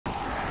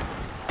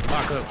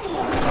Lock up.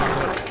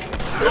 Lock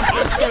up.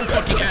 I'm so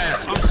fucking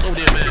ass. I'm so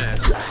damn ass.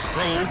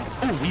 Bro.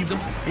 Oh, weave them.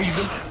 Weave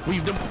them.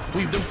 Weave them.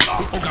 Weave them.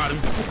 Oh, got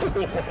him.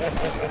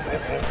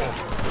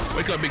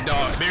 Wake up, big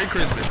dog. Merry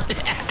Christmas.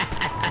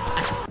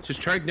 Just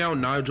track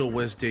down Nigel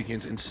West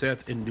Dickens and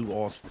Seth in New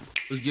Austin.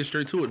 Let's get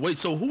straight to it. Wait,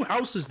 so who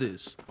house is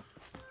this?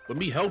 With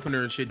me helping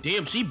her and shit.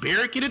 Damn, she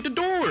barricaded the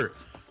door.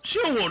 She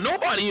don't want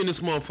nobody in this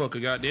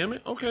motherfucker,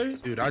 goddammit. Okay.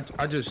 Dude, I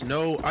just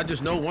know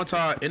once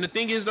and the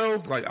thing is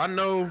though, like I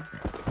know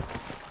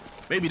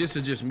maybe this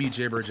is just me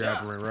jabber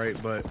jabbering,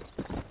 right? But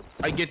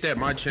I get that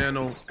my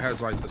channel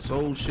has like the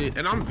soul shit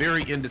and I'm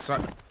very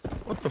indecisive.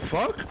 What the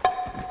fuck?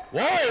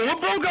 Whoa,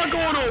 what bro got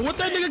going on? What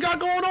that nigga got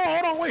going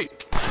on? Hold on,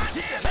 wait.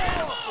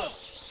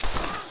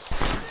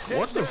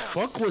 What the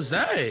fuck was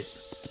that?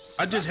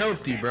 I just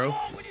helped you, bro.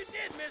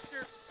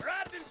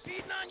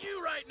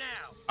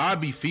 I'd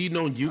be feeding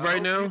on you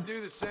right now. Do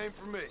the same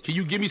for me. Can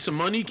you give me some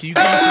money? Can you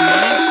give me some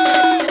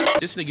money?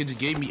 This nigga just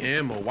gave me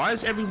ammo. Why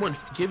is everyone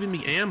giving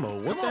me ammo?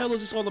 What the hell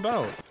is this all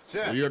about?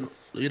 Seth. You're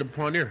the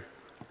pioneer.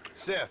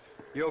 Seth,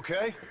 you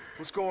okay?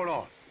 What's going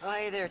on? Oh,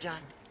 hey there, John.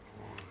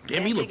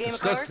 Damn, he look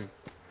disgusting.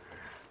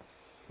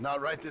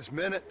 Not right this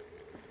minute.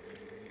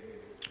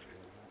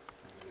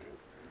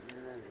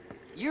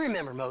 You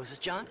remember Moses,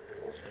 John?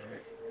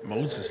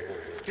 Moses.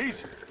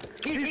 He's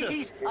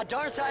a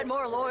darn sight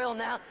more loyal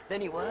now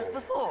than he was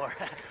before.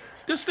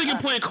 This nigga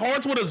playing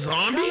cards with a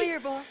zombie? Come here,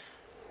 boy.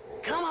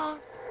 Come on.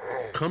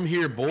 Come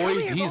here, boy. Come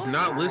here, He's boy.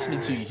 not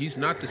listening to you. He's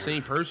not the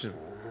same person.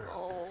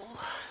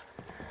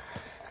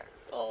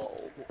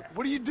 Oh.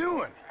 What are you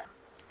doing?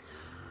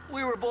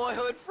 We were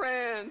boyhood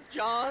friends,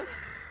 John.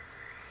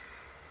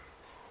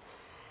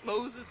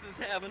 Moses is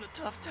having a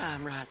tough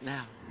time right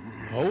now.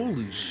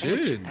 Holy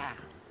shit.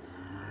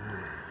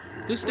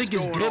 This thing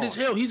is dead as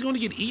hell. He's gonna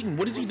get eaten.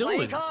 What is he doing?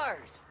 Playing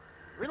cards.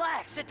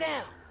 Relax, sit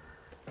down.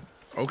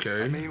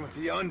 Okay. I mean, with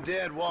the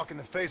undead walking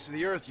the face of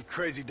the earth, you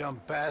crazy dumb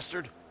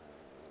bastard.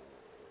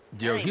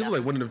 Yo, he look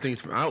like one of them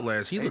things from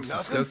Outlast. He looks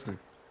disgusting.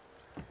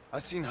 I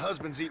seen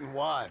husbands eating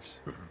wives,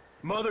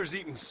 mothers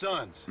eating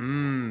sons.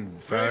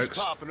 Facts. Graves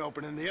popping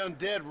open and the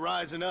undead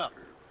rising up.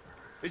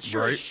 It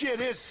sure as shit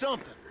is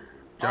something.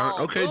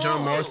 John, okay,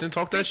 John Marston,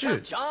 talk that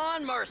shit.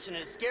 John Marston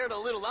is scared a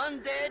little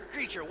undead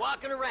creature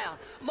walking around.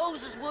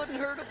 Moses wouldn't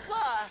hurt a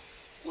fly,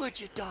 would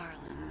you, darling?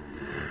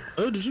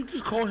 Oh, did you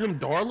just call him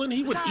darling?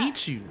 He would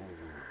eat you.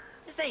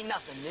 This ain't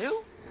nothing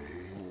new.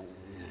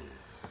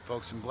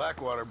 Folks in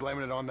Blackwater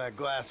blaming it on that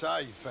glass eye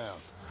you found.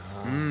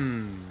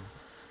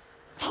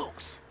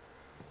 Folks!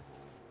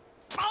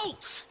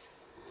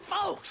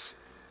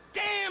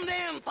 Damn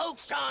them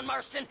folks, John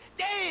Marston!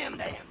 Damn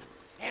them!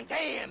 And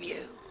damn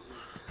you!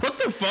 What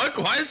the fuck?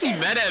 Why is he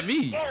mad at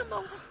me? Get him,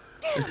 Moses!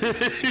 Get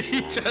him!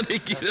 He trying to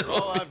get it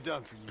All on. I've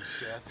done for you,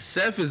 Seth.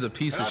 Seth is a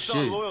piece And of I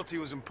thought shit. loyalty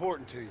was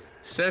important to you.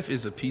 Seth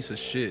is a piece of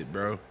shit,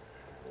 bro.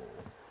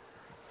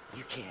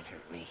 You can't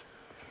hurt me.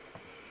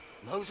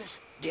 Moses,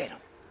 get him.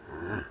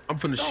 I'm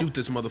finna shoot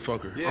this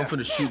motherfucker. Yeah. I'm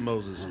finna shoot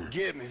Moses.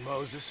 Get me,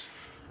 Moses.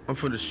 I'm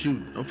finna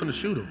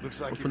shoot him. Looks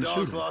like I'm your finna shoot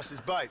dog's him. lost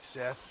his bite,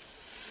 Seth.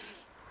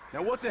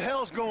 Now what the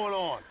hell's going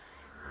on?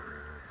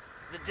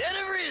 The dead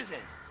have risen,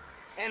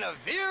 and a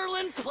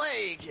virulent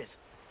plague is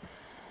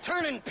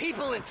turning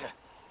people into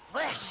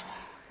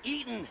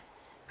flesh-eating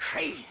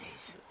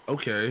crazies.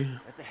 Okay.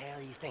 What the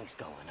hell you think's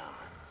going on,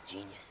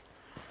 genius?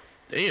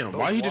 Damn,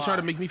 why he just try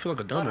to make me feel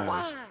like a dumbass?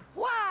 Why not?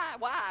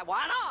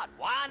 Why not?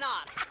 Why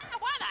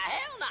the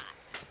hell not?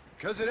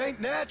 Because it ain't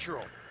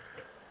natural.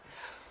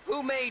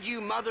 Who made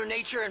you Mother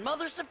Nature and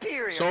Mother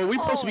Superior? So are we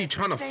supposed to be all at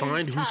trying to the same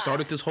find who time?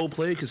 started this whole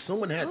play? Because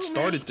someone had Who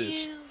started made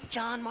this you,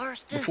 John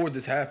Marston? before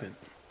this happened.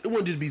 It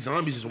wouldn't just be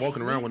zombies just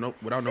walking around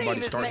without nobody Same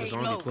as starting the made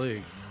zombie Moses.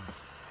 plague.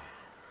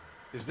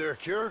 Is there a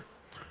cure?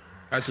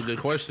 That's a good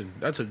question.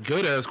 That's a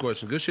good ass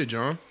question. Good shit,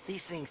 John.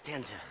 These things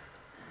tend to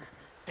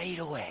fade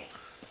away.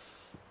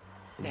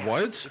 Now,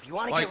 What? If you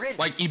want to get rid of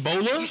like you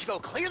Ebola? should go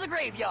clear the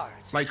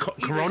graveyards. Like Either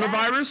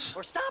coronavirus? that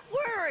or stop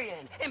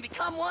worrying and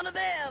become one of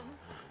them.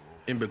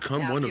 And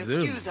become Now, one if of you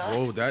them. excuse us,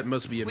 Oh, that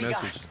must be a we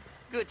message. got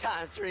good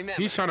times to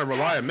remember. He's trying to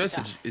rely a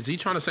message. Is he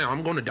trying to say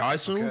I'm going to die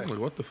soon? Okay. Like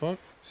what the fuck?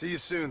 See you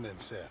soon then,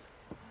 Seth.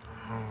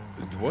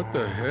 What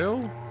the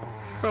hell?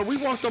 Bro, we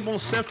walked up on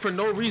Seth for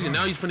no reason.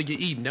 Now he's finna get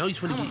eaten. Now he's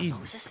finna Come get on, eaten.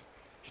 Moses.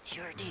 It's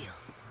your deal.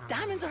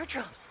 Diamonds are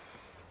trumps.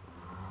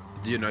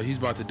 You know, he's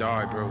about to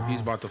die, bro.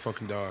 He's about to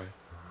fucking die.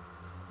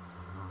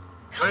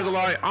 I ain't gonna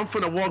lie, I'm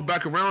finna walk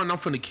back around and I'm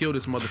finna kill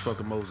this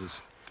motherfucker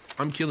Moses.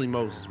 I'm killing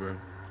Moses, bro.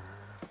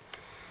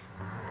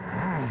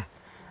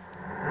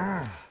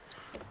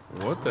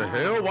 What the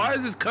hell? Why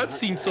is this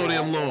cutscene so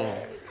damn long?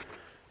 Get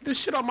this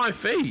shit on my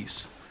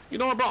face. You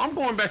know what, bro? I'm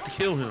going back to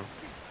kill him.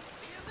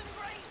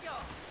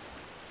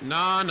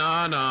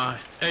 Nah.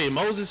 Hey,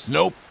 Moses?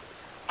 Nope.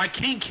 I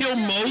can't kill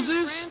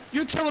Moses?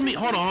 You're telling me...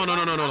 Hold on.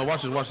 No.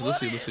 Watch this. Let's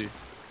see.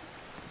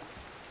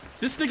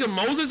 This nigga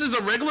Moses is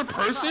a regular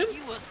person?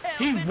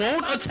 He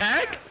won't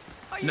attack?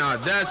 Nah,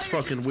 that's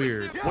fucking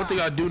weird. One thing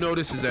I do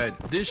notice is that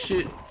this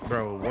shit...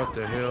 Bro, what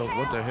the hell?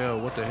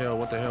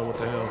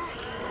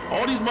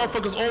 All these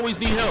motherfuckers always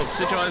need help.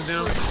 Sit your ass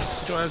down.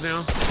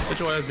 Sit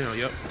your ass down.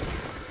 Yep.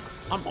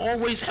 I'm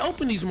always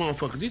helping these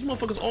motherfuckers. These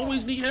motherfuckers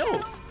always need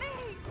help.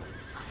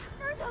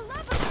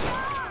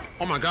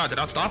 Oh my God, did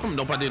I stop him?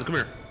 Nope, I didn't. Come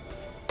here.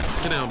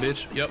 Sit down,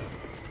 bitch. Yep.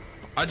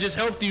 I just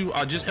helped you.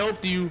 I just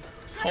helped you.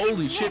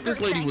 Holy shit, this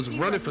lady was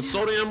running for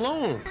so damn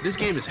long. This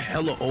game is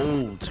hella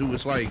old too.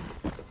 It's like,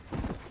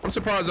 I'm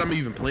surprised I'm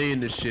even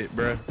playing this shit,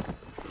 bruh.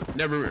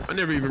 I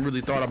never even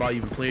really thought about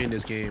even playing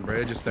this game,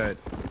 bruh. Just that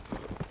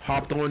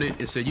hopped on it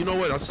and said, you know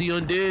what? I see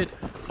Undead.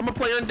 I'm gonna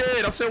play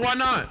Undead. I said, why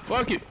not?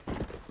 Fuck it.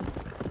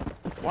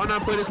 Why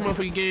not play this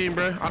motherfucking game,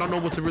 bruh? I don't know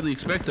what to really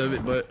expect of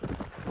it, but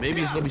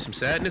maybe it's gonna be some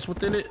sadness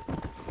within it.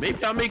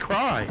 Maybe I may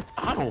cry.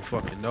 I don't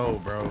fucking know,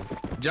 bro.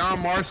 John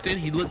Marston,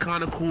 he looked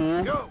kind of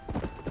cool.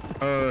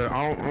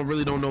 I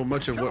really don't know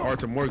much of what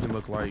Arthur Morgan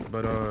looked like,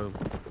 but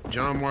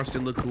John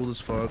Marston looked cool as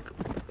fuck.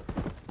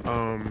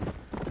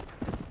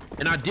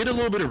 And I did a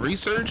little bit of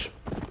research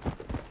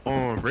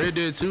on Red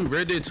Dead 2.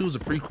 Red Dead 2 is a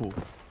prequel.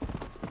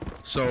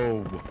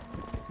 So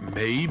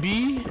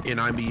maybe, and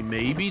I mean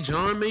maybe,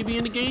 John may be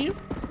in the game.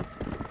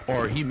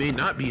 Or he may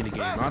not be in the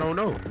game. I don't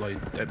know.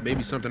 Like, that may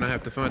be something I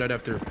have to find out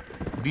after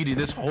beating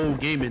this whole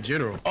game in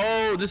general.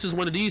 Oh, this is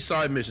one of these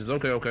side missions.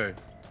 Okay, okay.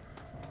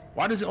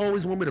 Why does it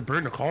always want me to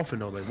burn the coffin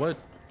though? Like, what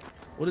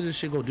does this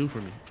shit go do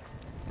for me?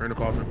 Burn the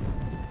coffin.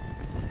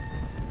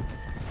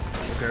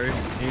 Okay,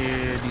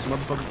 and these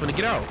motherfuckers finna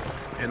get out.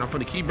 And I'm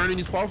finna keep burning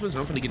these coffins.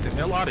 And I'm finna get the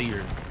hell out of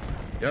here.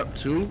 Yep,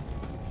 2.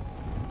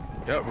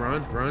 Yep,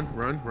 run.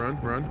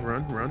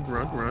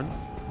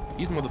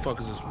 These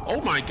motherfuckers is,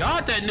 oh my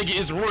God, that nigga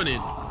is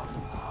running.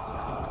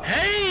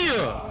 Hey,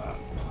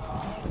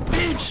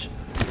 bitch.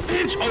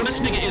 Oh, this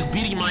nigga is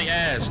beating my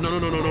ass. No.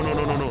 Hold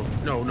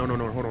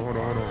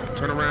on.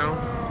 Turn around.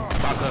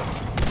 Lock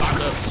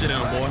up. Sit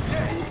down, boy.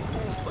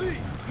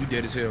 You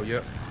dead as hell.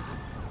 Yep.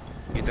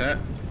 Get that.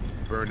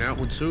 Burn that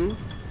one too.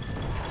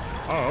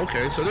 Oh,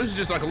 okay. So this is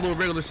just like a little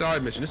regular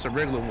side mission. This is a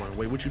regular one.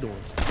 Wait, what you doing?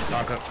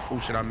 Lock up. Oh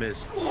shit, I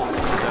missed.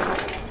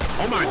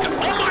 Oh my God.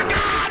 Oh my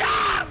God.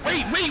 Ah!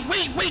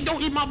 Wait.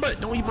 Don't eat my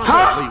butt. Don't eat my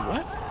butt. Wait,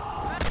 what?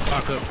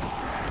 Lock up.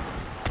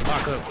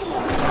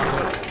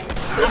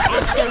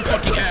 I'm so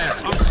fucking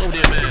ass. I'm so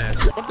damn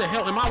ass. What the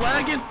hell? Am I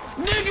lagging?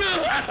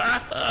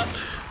 Nigga!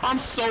 I'm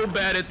so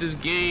bad at this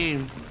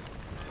game.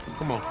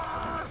 Come on.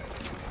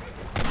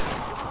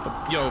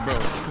 Yo, bro.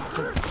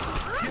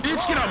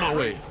 Bitch, get out of my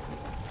way.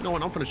 You know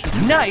what? I'm finna shoot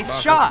you. Nice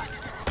shot.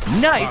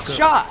 Nice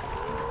shot.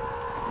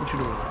 What you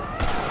doing?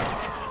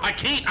 I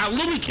can't. I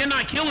literally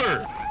cannot kill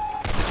her.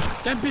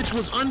 That bitch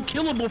was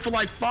unkillable for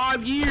like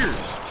 5 years.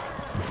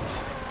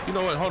 You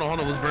know what? Hold on.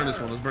 Let's burn this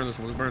one.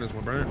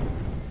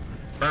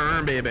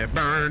 Burn, baby,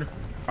 burn.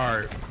 All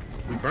right,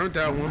 we burnt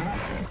that one.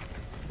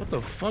 What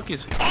the fuck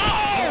is?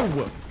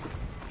 Oh!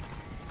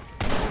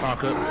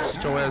 Lock up,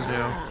 sit your ass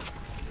down.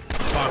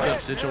 Lock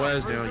up, sit your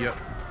ass down. Yep.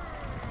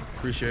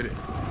 Appreciate it.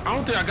 I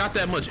don't think I got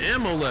that much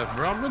ammo left,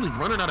 bro. I'm really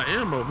running out of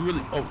ammo. If you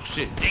really, oh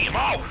shit, damn!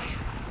 Oh,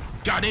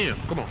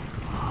 goddamn! Come on.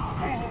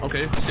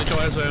 Okay, sit your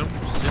ass down.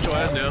 Sit your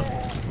ass down.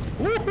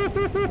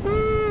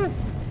 Woo-hoo-hoo-hoo-hoo.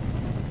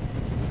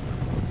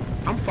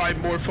 I'm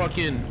fighting more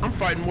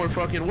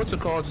fucking, what's it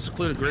called to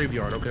clear the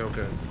graveyard?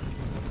 Okay.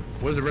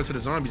 Where's the rest of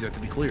the zombies have to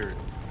be cleared?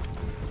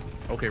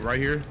 Okay, right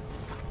here.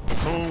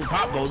 Boom,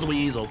 pop goes a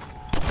weasel.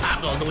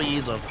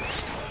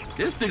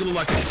 This nigga look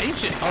like an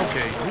ancient,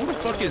 okay, who the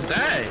fuck is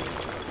that?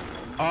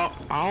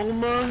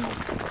 Alma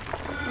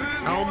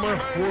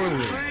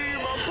Horley.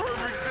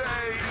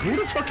 Who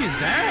the fuck is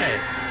that?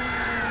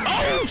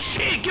 Oh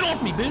shit, get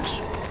off me, bitch.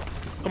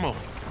 Come on,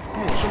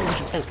 show me what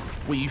you, oh,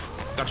 weave.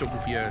 Got your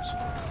goofy ass.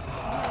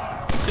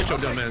 Sit your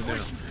dumb ass down.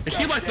 Is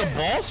she like the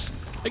boss?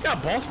 They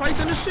got boss fights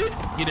in this shit?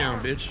 Get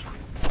down, bitch.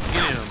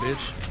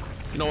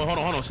 You know what?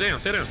 Hold on. Stay down.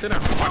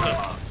 Lock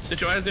up.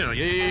 Sit your ass down.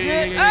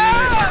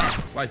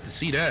 Yeah. Like to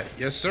see that.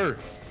 Yes, sir.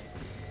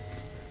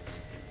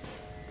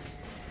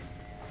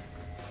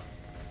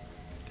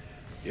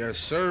 Yes,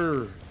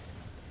 sir.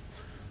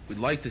 We'd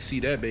like to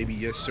see that, baby.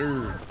 Yes,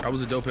 sir. That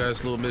was a dope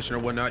ass little mission or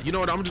whatnot. You know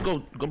what? I'm just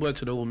go back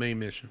to the little main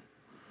mission.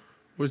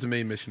 Where's the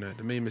main mission at?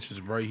 The main mission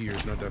is right here.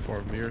 It's not that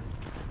far from here.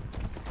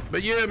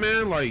 But yeah,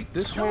 man, like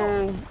that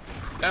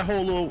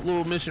whole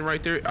little mission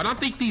right there. And I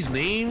think these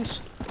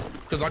names,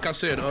 because like I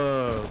said,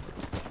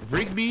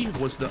 Rigby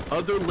was the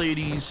other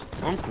lady's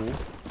uncle.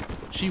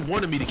 She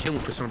wanted me to kill him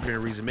for some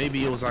apparent reason.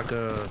 Maybe it was like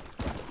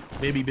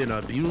maybe been an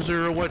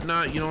abuser or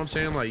whatnot. You know what I'm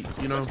saying? Like,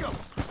 you know,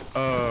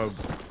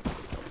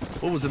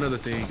 what was another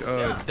thing?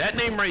 That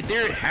name right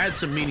there had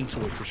some meaning to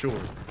it for sure.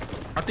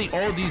 I think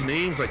all these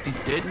names, like these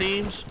dead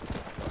names,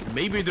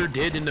 maybe they're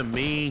dead in the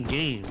main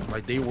game.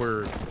 Like they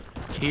were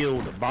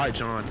killed by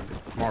John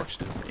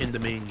Marston in the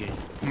main game.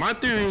 My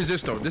theory is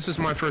this though. This is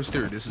my first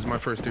theory. I'm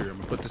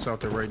gonna put this out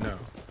there right now.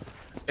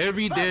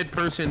 Every dead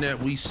person that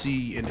we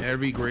see in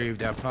every grave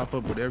that pop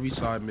up with every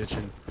side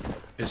mission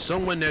is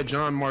someone that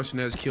John Marston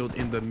has killed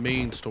in the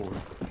main story.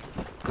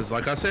 Because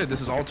like I said, this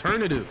is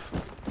alternative.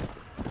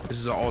 This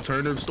is an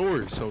alternative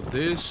story. So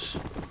this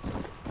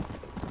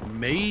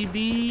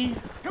maybe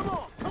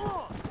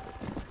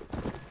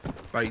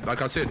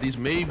Like I said, these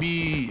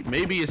maybe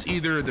it's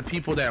either the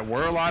people that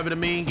were alive in the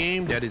main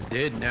game that is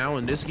dead now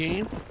in this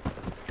game.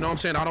 You know what I'm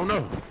saying? I don't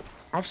know.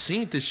 I've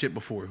seen this shit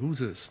before. Who's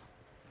this?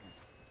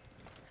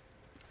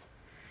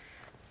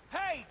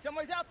 Hey,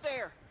 someone's out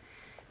there.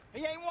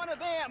 He ain't one of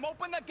them.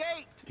 Open the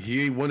gate.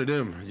 He ain't one of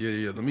them.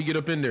 Yeah. Let me get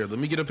up in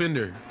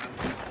there.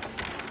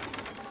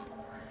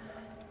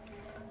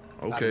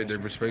 Okay, they're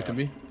respecting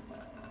me.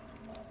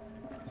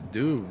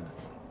 Dude.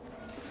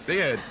 They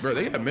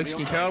had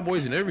Mexican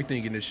cowboys and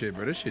everything in this shit,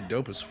 bro. This shit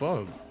dope as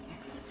fuck.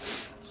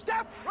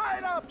 Step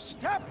right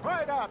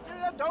up.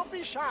 Don't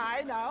be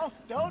shy now.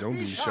 Don't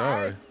be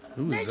shy.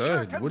 Who is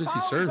that? What is he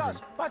serving?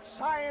 Us, but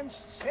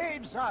science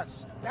saves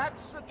us.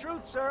 That's the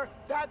truth, sir.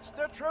 That's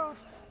the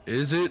truth.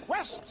 Is it?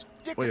 West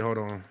Wait, hold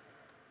on.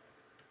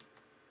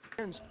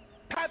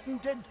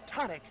 Patented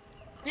tonic.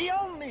 The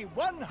only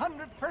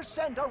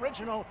 100%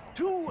 original,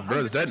 200% Bro,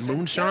 is that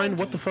moonshine?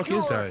 What the fuck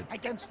is that?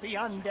 Against the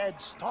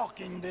undead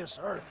stalking this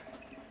earth.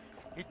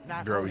 It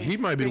not Bro, he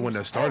might be the one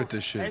that started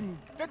this shit. And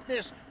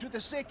fitness to the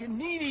sick and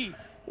needy.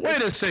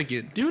 Wait a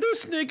second. Do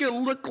this nigga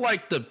look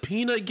like the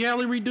peanut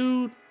gallery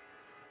dude?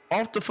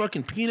 Off the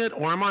fucking peanut?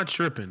 Or am I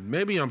tripping?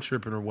 Maybe I'm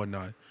tripping or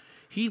whatnot.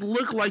 He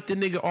looked like the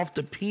nigga off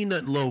the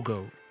peanut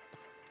logo.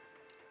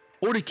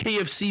 Or the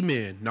KFC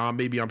man. Nah,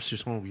 maybe I'm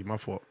just hungry. My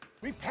fault.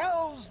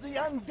 Repels the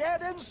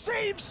undead and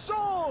saves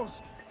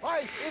souls.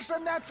 Why, it's a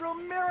natural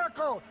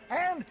miracle,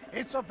 and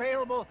it's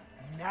available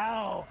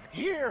now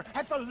here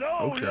at the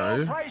low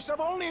price of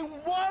only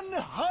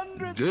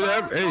 100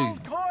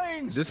 gold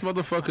coins. This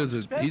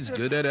motherfucker's he's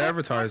good at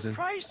advertising.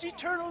 Price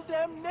eternal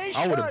damnation.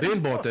 I would have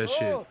been bought that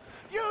shit.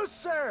 You,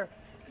 sir,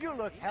 you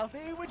look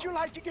healthy. Would you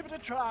like to give it a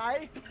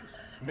try?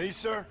 Me,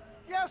 sir?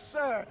 Yes,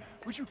 sir.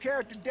 Would you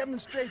care to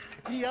demonstrate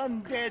the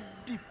undead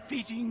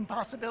defeating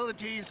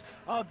possibilities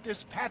of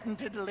this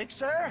patented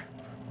elixir?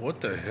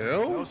 What the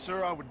hell? No,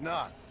 sir, I would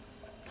not.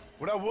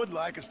 What I would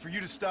like is for you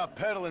to stop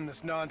peddling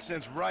this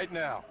nonsense right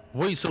now.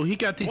 Wait, so he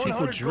got these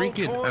people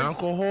drinking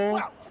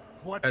alcohol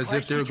as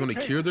if they were going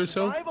to cure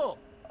themselves?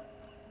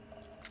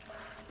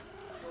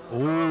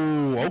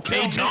 Oh,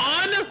 okay,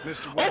 John.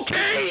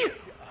 Okay.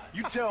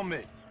 You tell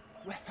me.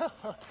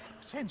 Well,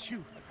 since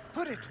you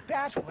put it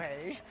that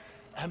way,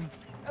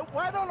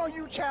 why don't all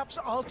you chaps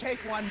all take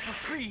one for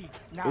free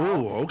now?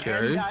 Oh,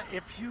 okay. And,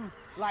 if you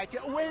like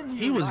it, when you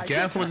he was like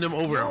gaffling them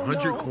over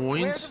 100 where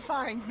coins. to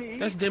find me.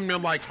 That's damn near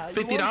like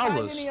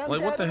 $50.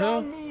 Like what the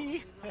hell?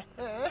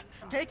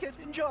 Take it,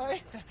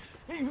 enjoy.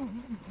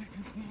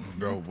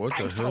 Bro, what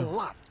the Thanks hell? a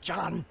lot,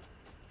 John.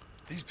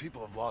 These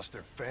people have lost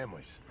their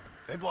families.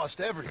 They've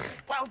lost everything.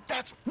 Well,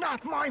 that's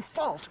not my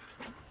fault.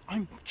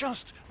 I'm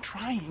just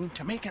trying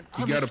to make an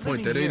honest You got a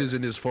point. That living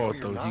isn't his fault,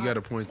 though. not. You got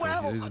a point.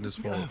 Well, It isn't his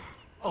fault.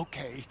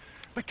 Okay,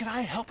 but can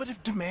I help it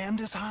if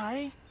demand is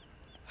high?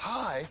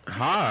 Hi.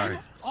 Hi.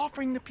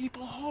 Offering the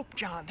people hope,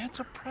 John. That's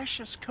a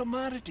precious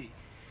commodity.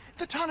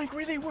 The tonic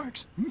really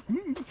works.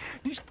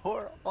 These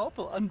poor,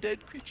 awful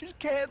undead creatures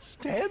can't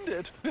stand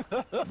it.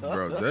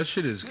 Bro, that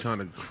shit is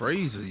kind of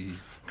crazy.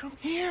 Come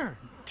here.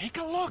 Take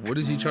a look. What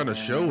is he trying to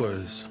show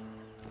us?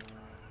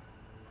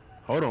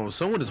 Hold on.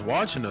 Someone is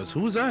watching us.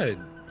 Who's that?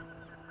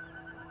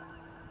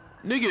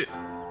 Nigga,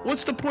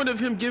 what's the point of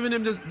him giving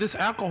him this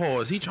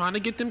alcohol? Is he trying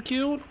to get them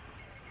killed?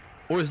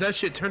 Or is that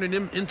shit turning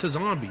them into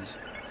zombies?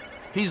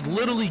 He's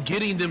literally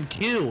getting them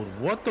killed.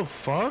 What the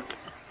fuck?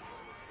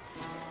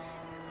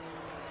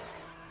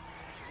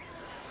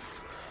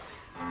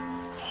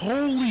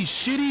 Holy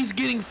shit, he's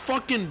getting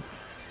fucking...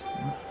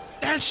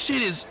 That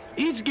shit is...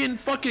 He's getting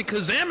fucking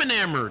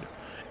Kazam-enamored.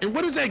 And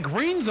what is that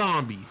green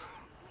zombie?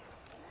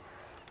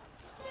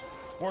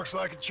 Works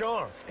like a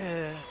charm.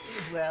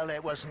 Well,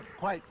 it wasn't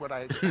quite what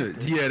I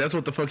expected. Yeah, that's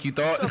what the fuck you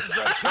thought. Something's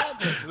like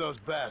catnip to those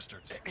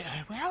bastards.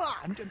 Well,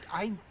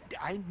 I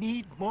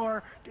need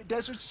more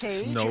desert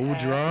sage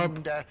Snowdrop?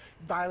 and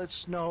violet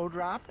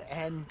snowdrop,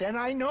 and then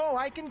I know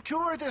I can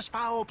cure this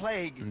foul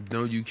plague.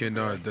 No, you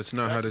cannot. That's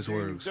not how this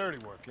Doing works. Dirty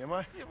work, am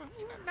I?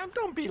 Now,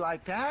 don't be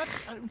like that.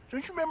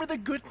 Don't you remember the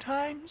good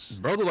times?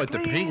 Brother, like the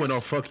Please? penguin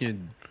off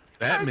fucking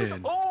Batman. I'm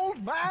an old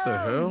man. What the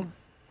hell?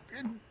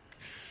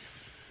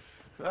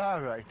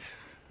 All right.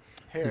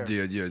 Here.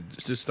 Yeah,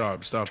 just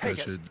stop Take that it.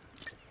 shit.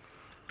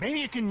 Maybe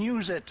you can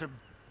use it to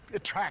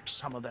attract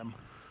some of them.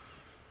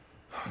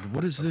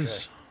 What is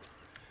this?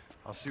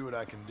 I'll see what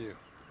I can do.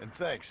 And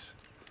thanks.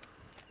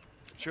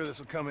 I'm sure this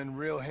will come in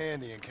real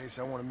handy in case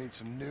I want to meet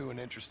some new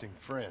and interesting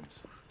friends.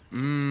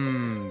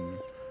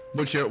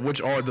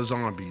 Which are the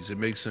zombies? It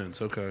makes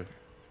sense. Okay.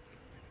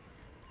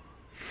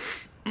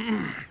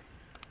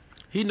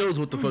 He knows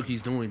what the fuck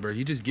he's doing, bro.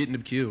 He's just getting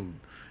them killed.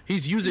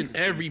 He's using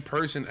every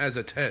person as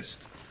a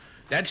test.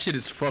 That shit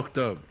is fucked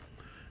up.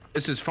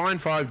 It says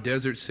find 5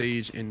 desert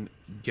sage in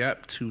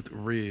Gaptooth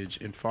Ridge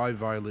and 5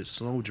 violet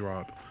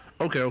snowdrop.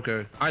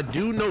 Okay. I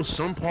do know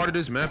some part of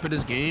this map of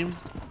this game.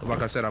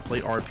 Like I said, I play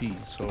RP.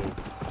 So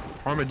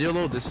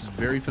Armadillo, this is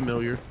very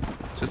familiar.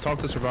 Just talk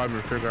to Survivor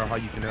and figure out how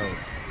you can help.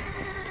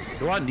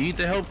 Do I need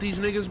to help these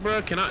niggas, bro?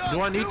 Do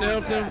I need to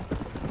help them?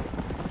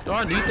 Do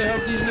I need to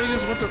help these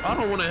niggas? I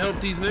don't want to help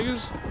these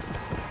niggas.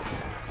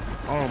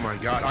 Oh my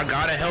god, I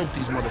gotta help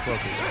these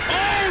motherfuckers.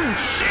 Oh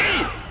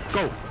shit!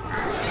 Go.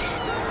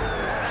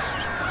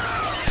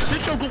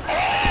 Sit your go.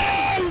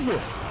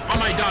 Oh! I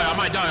might die, I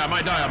might die, I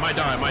might die, I might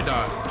die, I might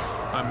die.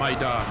 I might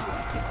die.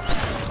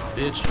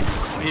 Bitch,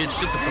 bitch,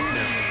 sit the fuck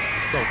down.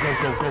 Go, go,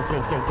 go, go,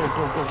 go, go, go,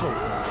 go, go, go.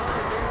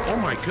 Oh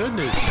my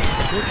goodness.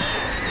 Bitch.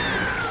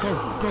 Go,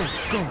 go,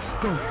 go,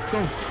 go,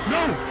 go.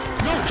 No,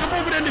 no, jump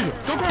over that nigga.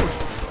 Go, go.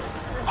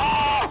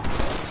 Oh!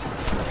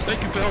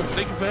 Thank you for help,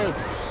 thank you for help.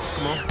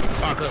 Come on,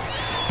 back up,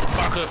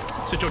 back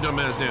up. Sit your dumb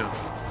ass down.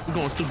 We're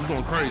going stupid, we're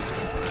going crazy.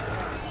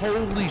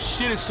 Holy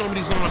shit, it's so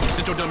many zombies.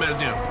 Sit your dumb ass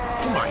down.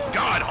 Oh my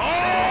god,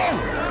 oh!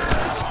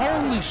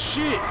 Holy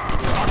shit.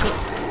 Back up.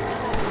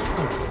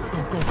 Go,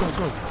 go, go, go,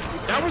 go.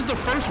 That was the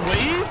first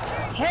wave?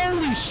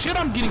 Holy shit,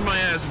 I'm getting my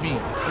ass beat.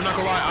 I'm not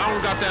gonna lie, I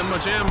don't got that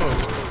much ammo.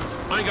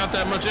 I ain't got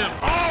that much ammo.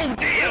 Oh,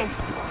 damn!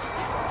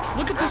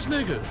 Look at this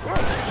nigga.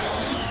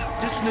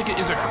 This nigga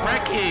is a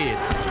crackhead.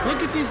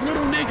 Look at these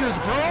little niggas,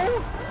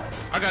 bro.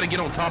 I gotta get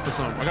on top of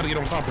something. I gotta get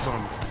on top of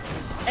something.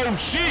 Oh,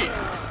 shit!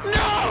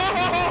 No!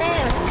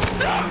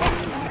 No!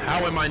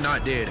 How am I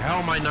not dead? How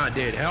am I not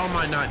dead? How am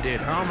I not dead?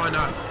 How am I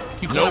not?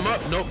 You climb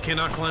up? Nope,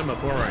 cannot climb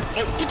up. All right.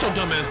 Oh, get your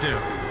dumb ass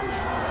down.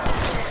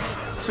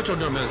 Sit your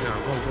dumb ass down.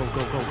 Go, go,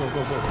 go, go, go,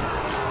 go, go.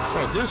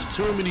 Bro, there's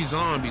too many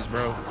zombies,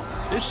 bro.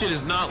 This shit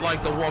is not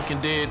like The Walking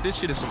Dead. This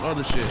shit is some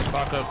other shit.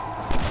 Back up.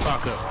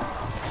 Back up.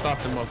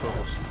 Stop them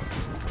motherfuckers.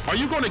 Are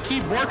you gonna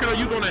keep working or are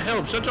you gonna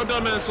help? Shut your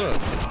dumb ass up.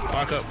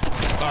 Back up.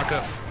 Back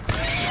up.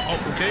 Oh,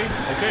 okay.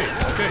 Okay.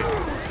 Okay.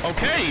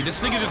 Okay. This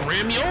nigga just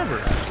ran me over.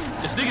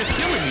 This nigga's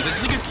killing me. This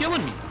nigga's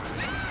killing me.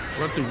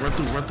 Run through, run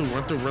through, run through,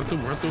 run through, run through,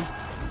 run through.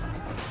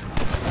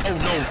 Oh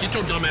no, get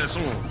your dumb ass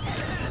on.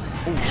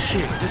 Oh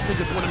shit, this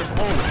nigga's one in the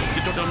corner.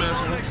 Get your dumb ass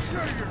on.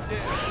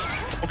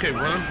 Okay,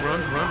 run,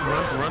 run, run,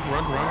 run, run,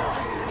 run,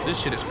 run. This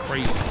shit is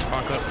crazy.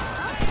 Back up.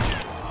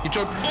 Get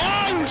your,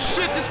 oh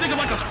shit, this nigga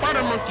like a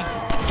spider monkey.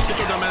 Sit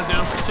your dumb ass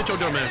down. Sit your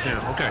dumb ass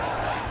down. Okay.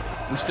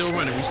 We still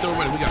running, we still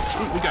running. We got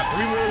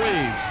 3 more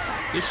waves.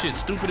 This shit's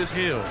stupid as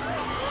hell.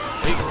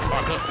 Wait,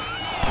 back up.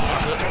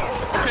 Back up.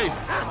 Okay.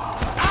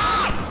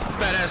 Ah!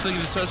 Fat ass nigga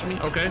just touched me.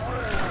 Okay.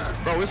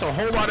 Bro, it's a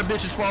whole lot of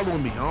bitches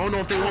following me. I don't know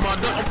if they want my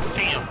number. Oh,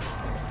 damn.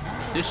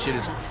 This shit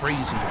is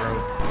crazy,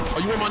 bro. Oh,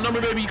 you want my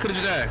number, baby? You could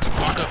have just asked.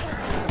 Back up.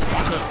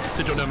 Back up.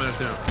 Sit your dumb ass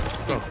down.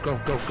 Go, go,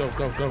 go, go,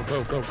 go, go,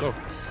 go, go, go.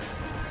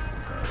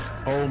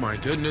 Oh my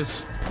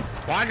goodness.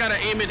 Why I gotta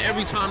aim it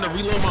every time to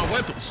reload my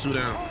weapon? Sit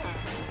down.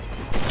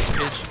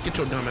 Bitch, get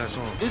your dumb ass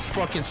on. This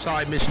fucking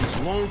side mission is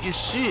long as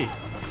shit.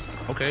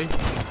 Okay.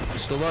 You're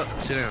still up.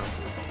 Sit down.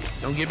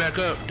 Don't get back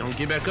up. Don't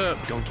get back up.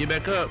 Don't get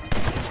back up.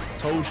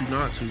 Told you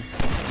not to.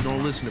 You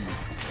don't listen to me.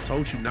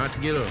 Told you not to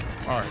get up.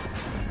 Alright.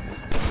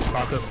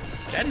 Back up.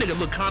 That nigga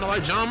look kinda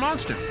like John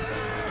Monster.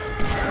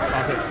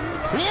 Back up.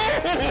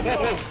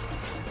 Whoa!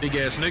 Big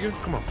ass nigga.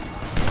 Come on.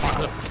 Back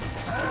up.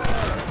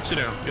 Sit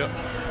down. Yep.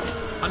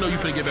 I know you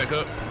finna get back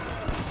up.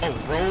 Oh,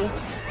 roll.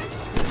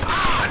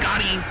 Ah, I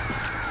got him.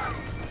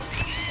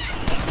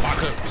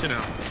 Back up. Sit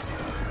down.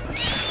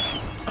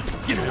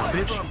 Get down,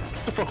 bitch.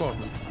 Get the fuck off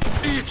me.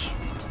 Bitch.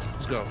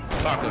 Let's go.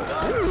 Back up.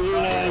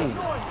 Whoa.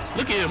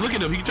 Look at him. Look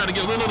at him. He trying to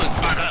get a little.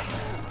 Back up.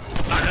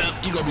 Back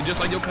up. You gonna be just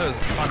like your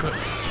cousin. Back up.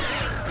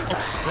 Oh,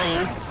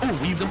 roll. Oh,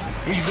 weave them.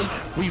 Weave them.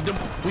 Weave them.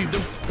 Weave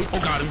them. Oh,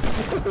 got him.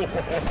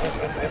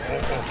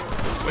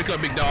 Wake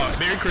up, big dog.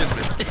 Merry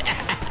Christmas.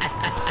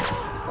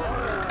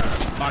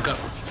 Back up.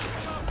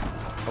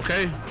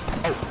 Okay.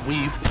 Oh,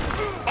 weave.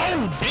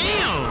 Oh,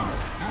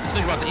 damn. This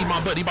nigga about to eat my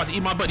butt. He about to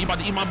eat my butt. He about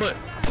to eat my butt.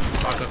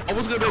 Back up. Oh,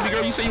 what's good, baby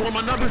girl? You say you want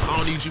my number? I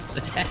don't need you.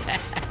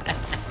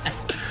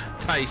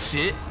 Tight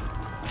shit.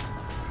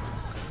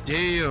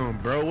 Damn,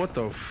 bro. What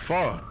the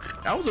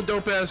fuck? That was a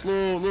dope ass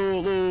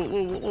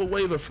little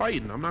wave of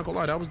fighting. I'm not gonna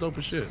lie. That was dope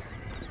as shit.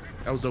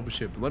 That was dope as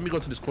shit. But let me go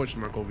to this question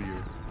mark over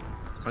here.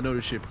 I know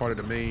this shit part of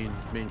the main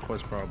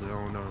quest probably. I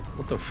don't know.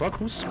 What the fuck?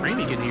 Who's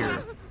screaming in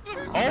here?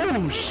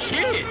 Oh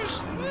shit!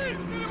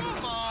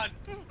 Come on,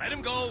 let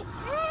him go.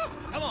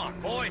 Come on,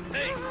 boy.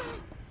 Hey.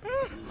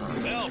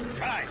 Well,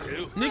 try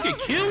to. Nigga,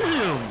 kill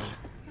him.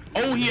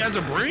 Oh, he has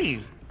a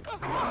brain.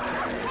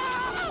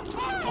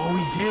 Oh,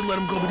 he did let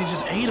him go, but he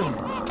just ate him.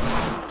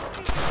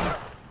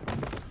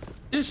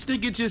 This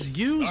nigga just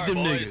used them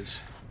niggas.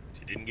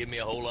 She didn't give me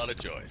a whole lot of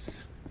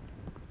choice.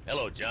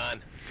 Hello,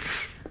 John.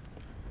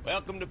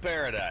 Welcome to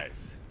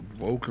paradise.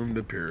 Welcome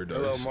to paradise.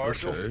 Hello,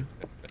 Marshall. Okay.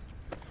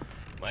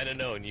 Might have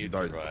known you'd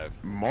Like, survive.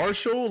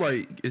 Marshall?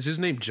 Like, is his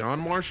name John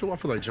Marshall? I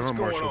feel like John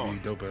Marshall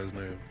would be a dope ass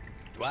name.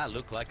 Do I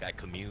look like I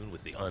commune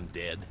with the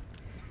undead?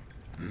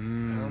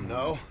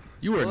 No.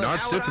 You are Well, not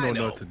how sipping would I on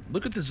know? nothing.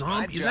 Look at the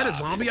zombie. My Is that a job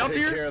zombie is out Take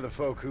there? care of the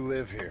folk who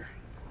live here.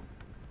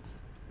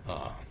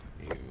 Oh,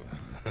 you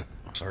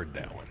heard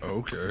that one.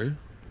 Okay.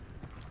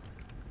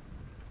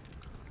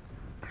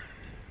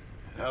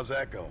 How's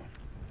that going?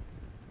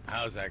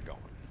 How's that going?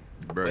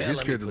 Bro, Well, his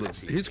let me character put it looks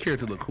to you his this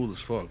character way. look cool as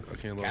fuck. I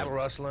can't lie. Cattle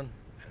rustling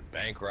and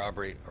bank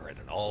robbery are at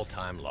an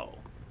all-time low.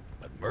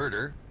 But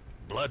murder,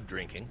 blood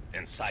drinking,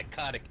 and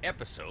psychotic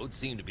episodes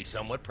seem to be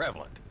somewhat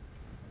prevalent.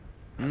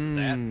 Either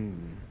that,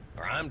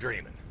 or I'm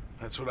dreaming.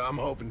 That's what I'm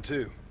hoping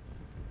too.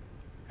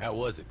 How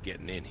was it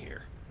getting in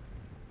here?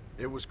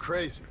 It was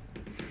crazy.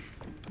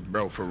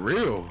 Bro, for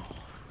real.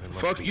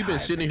 Fuck, you been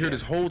sitting here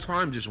this whole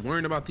time just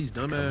worrying about these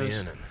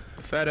dumbass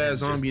fat ass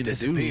zombie in the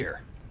dude.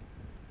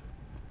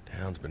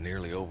 Town's been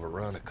nearly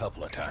overrun a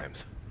couple of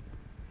times.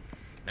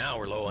 Now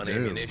we're low on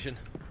ammunition,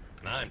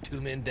 and I'm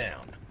 2 men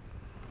down.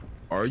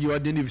 Are you? I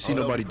didn't even see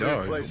nobody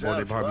die. Well, they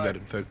they probably got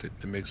infected.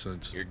 It makes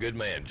sense. You're a good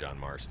man, John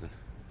Marston.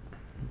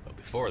 But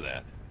before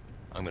that,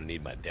 I'm gonna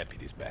need my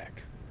deputies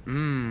back.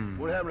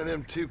 What happened to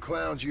them 2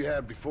 clowns you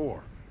had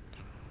before?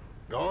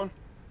 Gone?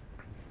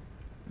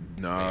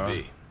 Nah.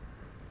 Maybe.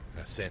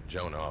 I sent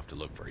Jonah off to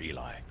look for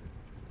Eli.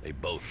 They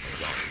both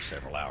been gone for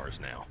several hours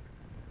now.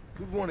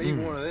 Who'd want to eat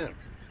one of them?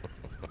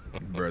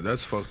 Bro,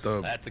 that's fucked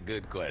up. That's a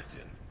good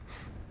question.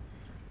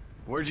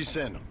 Where'd you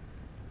send them?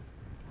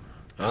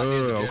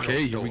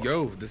 Okay, here we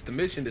go. This is the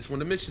mission. This is when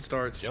the mission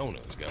starts.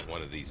 Jonah's got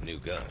one of these new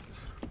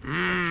guns.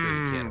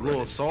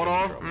 Little sawed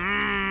off.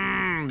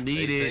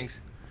 Need it.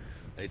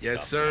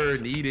 Yes, sir.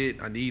 Need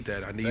it. I need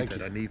that. I need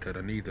that. I need that.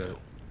 I need that.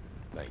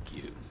 Thank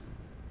you.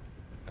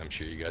 I'm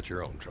sure you got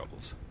your own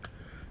troubles.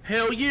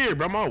 Hell yeah,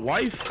 bro. My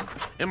wife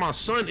and my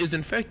son is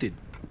infected.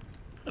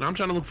 And I'm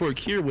trying to look for a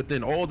cure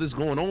within all this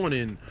going on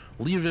and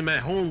leave him at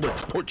home with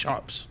pork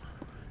chops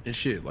and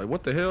shit. Like,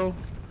 what the hell?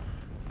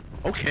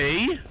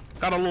 Okay.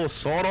 Got a little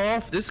sawed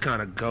off. This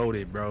kind of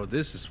goated, bro.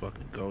 This is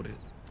fucking goated.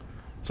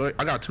 So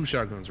I got 2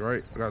 shotguns,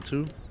 right? I got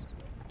 2.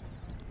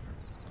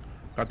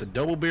 Got the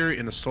double berry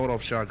and the sawed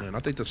off shotgun. I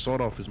think the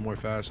sawed off is more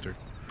faster.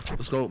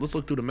 Let's go. Let's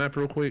look through the map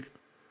real quick.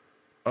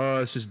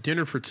 It's just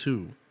dinner for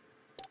 2.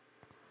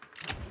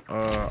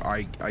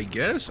 I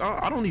guess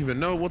I don't even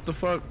know what the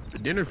fuck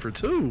dinner for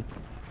 2.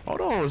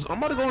 Hold on, I'm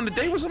about to go on a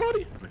date with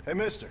somebody. Hey,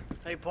 mister.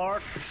 Hey,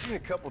 Park. You seen a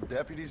couple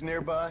deputies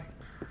nearby?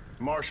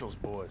 Marshall's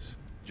boys,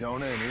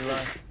 Jonah and Eli.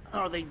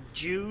 Are they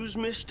Jews,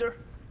 mister?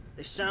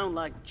 They sound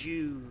like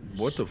Jews.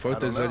 What the fuck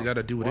does that got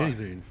to do with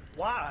anything?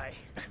 Why?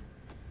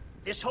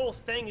 This whole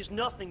thing is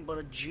nothing but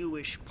a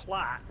Jewish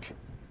plot.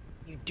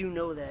 You do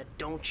know that,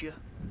 don't you?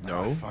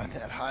 No. I find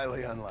that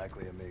highly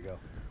unlikely, amigo.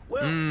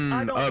 Well,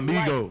 I don't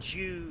amigo. like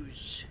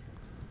Jews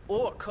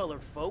or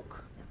colored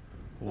folk.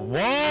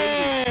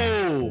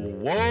 Whoa!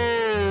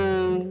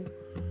 Whoa!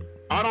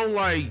 I don't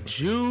like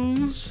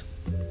Jews,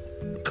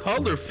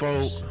 colored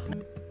folk.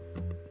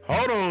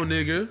 Hold on,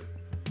 nigga.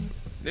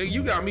 Nigga,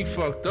 you got me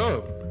fucked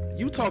up.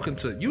 You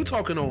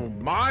talking on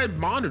my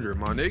monitor,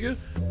 my nigga.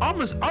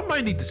 I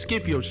might need to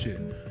skip your shit.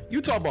 You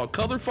talk about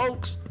colored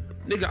folks?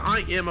 Nigga,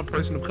 I am a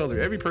person of color.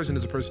 Every person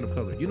is a person of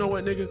color. You know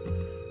what, nigga?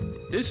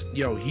 He's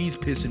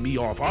pissing me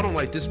off. I don't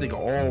like this nigga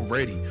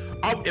already.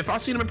 If I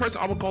seen him in person,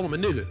 I would call him a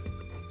nigga.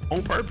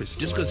 On purpose.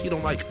 Just because he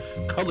don't like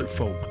colored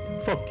folk.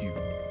 Fuck you.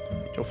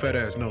 Your fat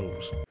ass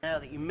nose. Now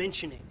that you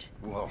mention it.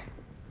 Well,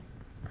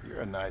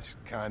 you're a nice,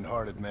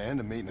 kind-hearted man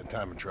to meet in a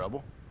time of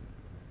trouble.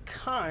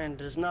 Kind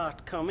does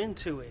not come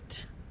into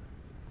it.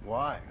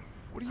 Why?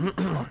 What are you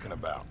talking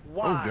about?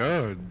 Why? Oh,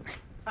 God.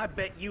 I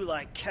bet you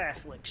like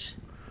Catholics.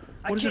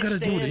 What does it got to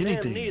do with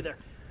anything? Neither.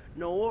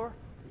 Nor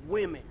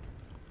women.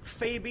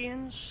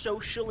 Fabians,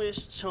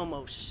 socialists,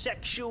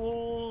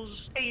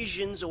 homosexuals,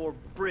 Asians, or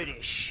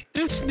British.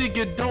 This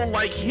nigga don't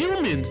like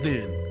humans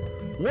then.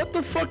 What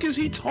the fuck is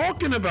he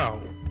talking about?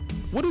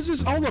 What is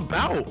this all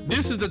about?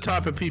 This is the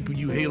type of people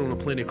you hate on a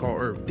planet called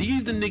Earth.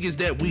 These the niggas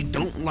that we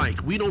don't like.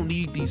 We don't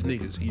need these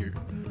niggas here.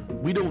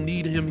 We don't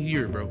need him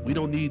here, bro. We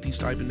don't need these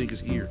type of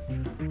niggas here.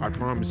 I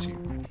promise you.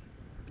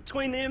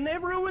 Between them,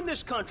 they've ruined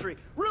this country.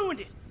 Ruined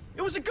it.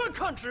 It was a good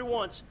country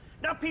once.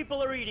 Now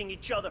people are eating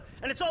each other,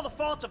 and it's all the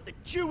fault of the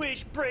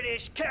Jewish,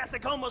 British,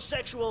 Catholic,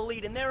 homosexual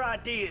elite and their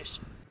ideas.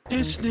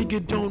 This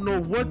nigga don't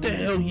know what the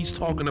hell he's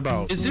talking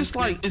about. Is this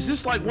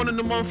like one of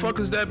the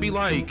motherfuckers that be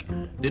like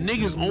the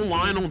niggas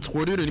online on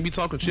Twitter and be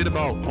talking shit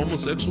about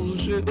homosexuals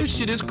and shit? This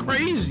shit is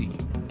crazy.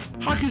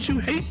 How could you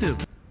hate them?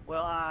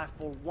 Well, I,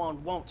 for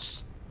one, won't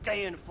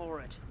stand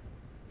for it.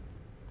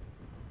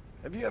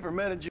 Have you ever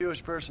met a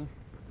Jewish person?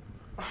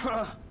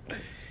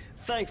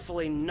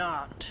 Thankfully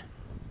not.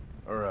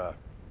 Or a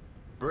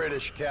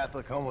British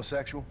Catholic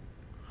homosexual?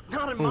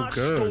 Not in my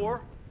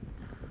store.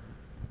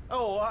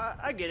 Oh,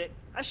 I get it.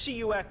 I see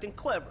you acting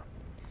clever.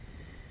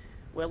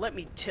 Well, let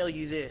me tell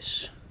you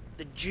this.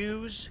 The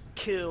Jews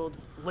killed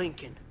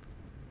Lincoln.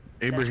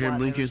 Abraham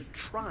Lincoln. There's a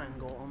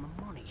triangle on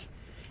the money.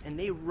 And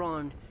they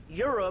run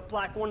Europe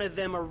like one of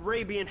them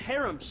Arabian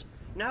harems.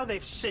 Now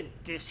they've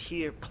sent this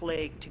here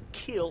plague to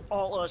kill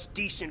all us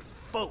decent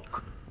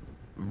folk.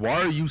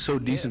 Why are you so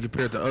decent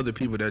compared to other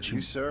people that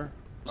You, sir,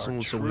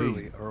 are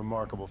truly a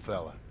remarkable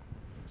fella.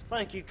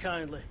 Thank you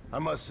kindly. I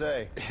must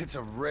say, it's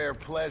a rare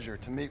pleasure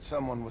to meet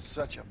someone with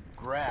such a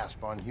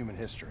grasp on human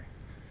history.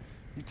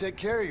 You take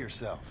care of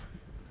yourself.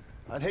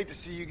 I'd hate to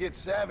see you get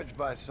savaged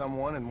by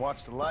someone and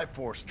watch the life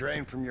force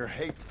drain from your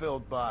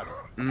hate-filled body.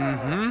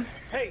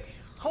 Hey,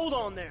 hold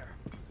on there.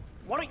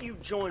 Why don't you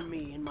join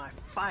me in my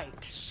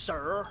fight,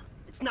 sir?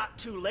 It's not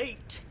too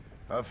late.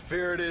 I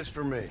fear it is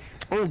for me.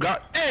 Oh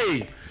God!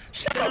 Hey,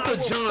 shout out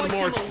to John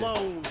Marston.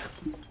 Alone.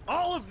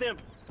 All of them.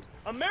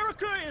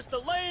 America is the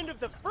land of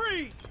the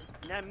free.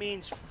 that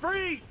means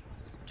free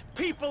to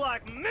people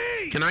like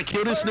me. Can I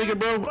kill this nigga,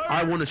 bro?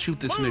 I want to shoot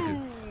this nigga.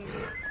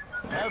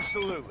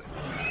 Absolutely.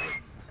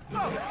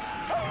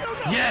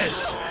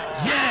 Yes!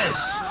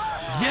 Yes!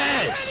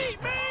 Yes!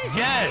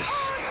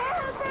 Yes!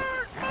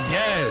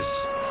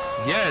 Yes!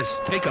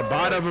 Yes! Take a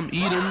bite of him,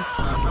 eat him.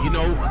 You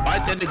know,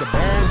 bite that nigga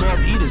balls off,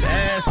 eat his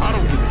ass. I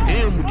don't give a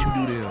damn what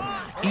you do to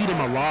him. Eat him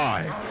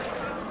alive.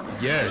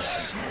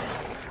 Yes.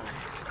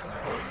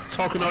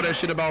 Talking all that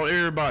shit about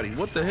everybody.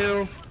 What the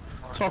hell?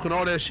 Talking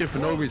all that shit for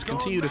no reason.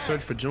 Continue to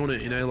search for Jonah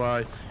and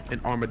Eli and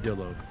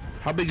Armadillo.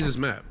 How big is this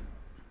map?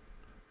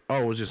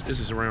 Oh, it's just, this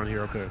is around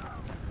here, okay.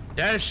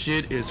 That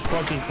shit is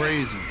fucking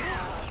crazy.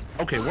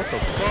 Okay, what the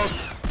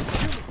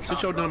fuck?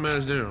 Sit your dumb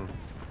ass down.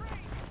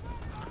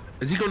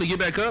 Is he gonna get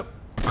back up?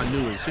 I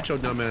knew it. Sit your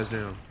dumb ass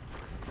down.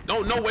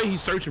 No way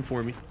he's searching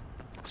for me.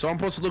 So I'm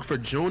supposed to look for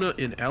Jonah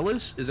and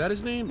Ellis? Is that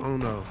his name? I don't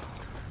know.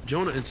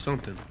 Jonah and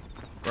something,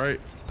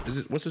 right? Is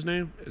it, what's his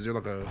name? Is there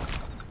like a,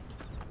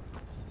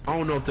 I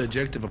don't know if the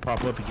objective will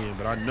pop up again,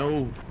 but I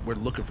know we're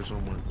looking for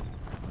someone.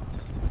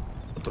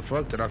 What the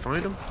fuck? Did I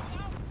find him?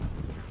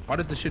 Why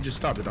did the shit just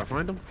stop? Did I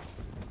find him?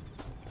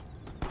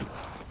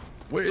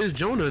 Where is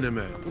Jonah and him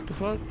at? What the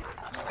fuck?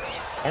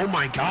 Oh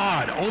my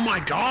god! Oh my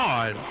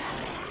god!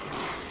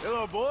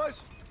 Hello,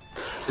 boys.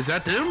 Is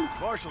that them?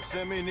 Marshall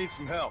sent me and needs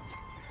some help.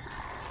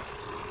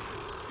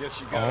 Guess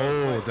you got it.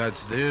 Oh,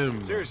 that's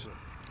them. Seriously,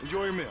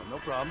 enjoy your meal, no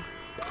problem.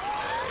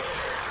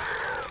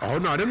 Oh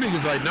no, them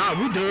niggas like, nah,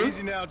 we done.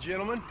 Easy now,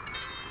 gentlemen.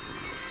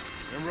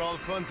 Remember all the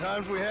fun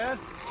times we had?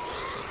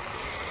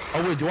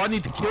 Oh wait, do I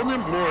need to kill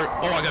him or?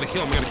 Oh, I gotta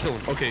kill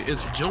him. Okay,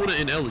 it's Jonah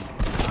and Ellie.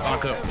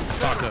 Lock up.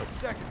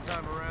 Second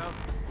time around.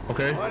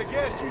 Okay. I'd have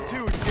guessed you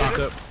two would get Lock it.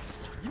 up.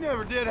 You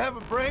never did have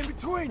a brain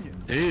between you.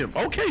 Damn.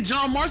 Okay,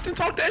 John Marston,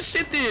 talk that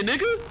shit then,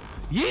 nigga.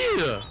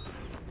 Yeah.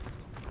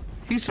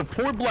 He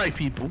support black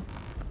people.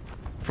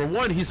 For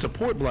one, he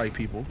support black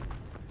people.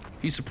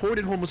 He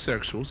supported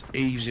homosexuals,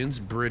 Asians,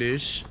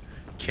 British,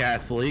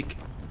 Catholic,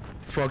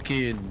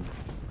 fucking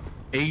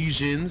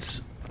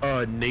Asians,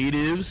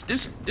 natives.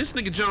 This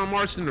nigga John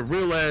Marston a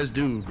real ass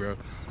dude, bro.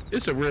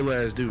 It's a real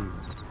ass dude.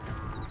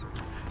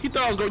 He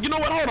thought I was going, you know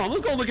what, hold on,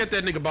 let's go look at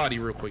that nigga body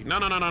real quick. No,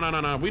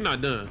 we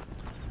not done.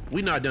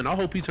 We not done. I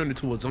hope he turned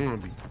into a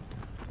zombie.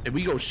 And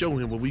we go show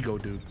him what we go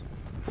do.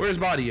 Where's his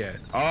body at?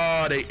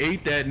 Oh, they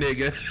ate that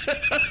nigga.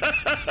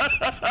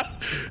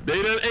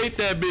 They done ate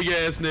that big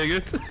ass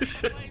nigga.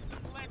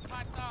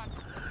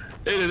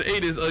 They done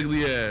ate his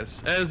ugly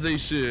ass. As they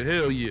should.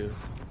 Hell yeah.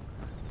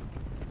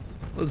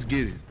 Let's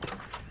get it.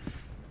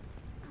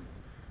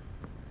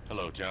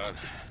 Hello, John.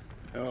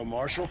 Hello,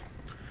 Marshall.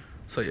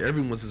 It's like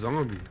everyone's a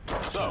zombie.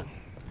 So,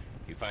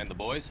 you find the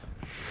boys?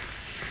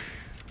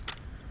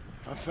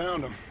 I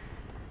found him.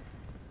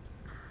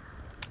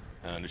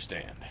 I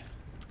understand.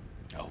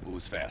 Oh, it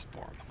was fast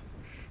for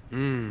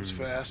them. It was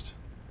fast.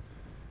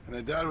 And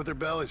they died with their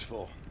bellies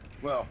full.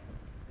 Well,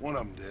 one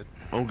of them did.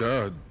 Oh,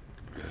 God.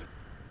 Good.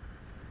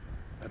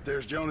 That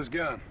there's Jonah's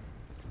gun.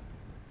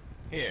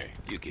 Here,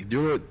 you keep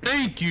Do it.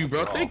 Thank you,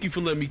 bro. After all, Thank you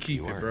for letting me keep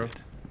you it, earned bro. it.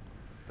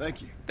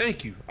 Thank you.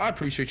 Thank you. I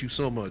appreciate you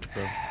so much,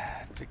 bro.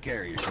 Take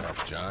care of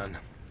yourself, John.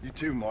 You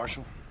too,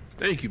 Marshall.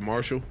 Thank you,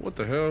 Marshall. What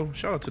the hell?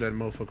 Shout out to that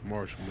motherfucking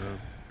Marshall, man.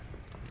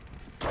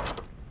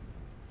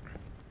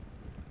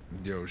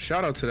 Yo,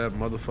 shout out to that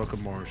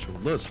motherfucking Marshall.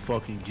 Let's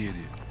fucking get it.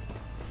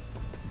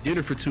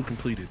 Dinner for two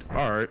completed.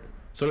 All right.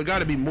 So there got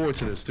to be more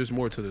to this. There's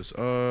more to this.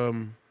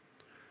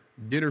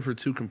 Dinner for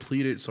two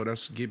completed. So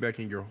that's get back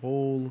in your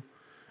hole.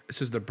 It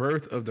says the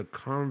birth of the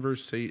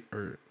conversate.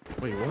 Or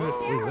wait,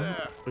 what?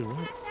 Wait,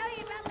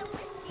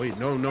 what? Wait,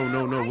 no.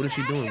 What is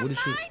she doing? What is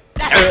she?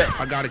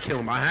 I gotta kill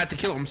him. I had to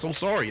kill him. I'm so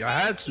sorry. I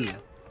had to. God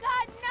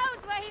knows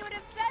what he would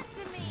have said to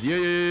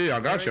me. Yeah. I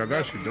got you.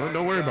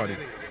 Don't worry about it.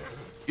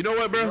 You know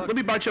what, bro? Let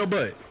me bite your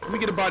butt. Let me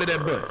get a bite of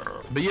that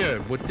butt. But yeah,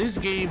 with this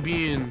game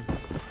being,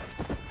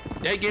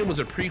 that game was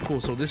a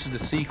prequel, so this is the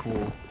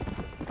sequel.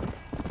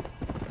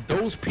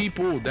 Those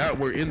people that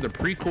were in the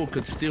prequel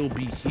could still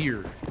be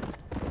here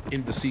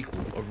in the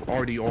sequel of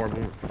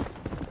RDR1.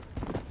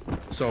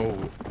 So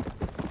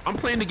I'm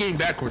playing the game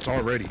backwards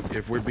already,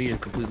 if we're being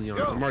completely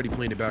honest. I'm already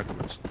playing it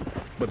backwards.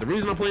 But the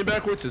reason I'm playing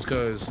backwards is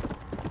because,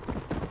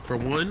 for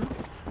one,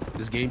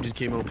 this game just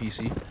came on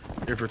PC.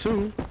 And for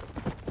two,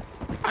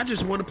 I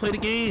just want to play the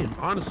game,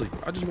 honestly.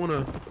 I just want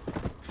to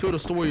feel the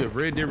story of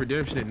Red Dead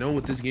Redemption and know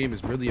what this game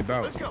is really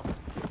about.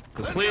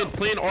 Because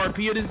playing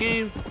RP of this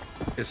game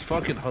is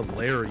fucking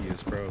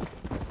hilarious, bro.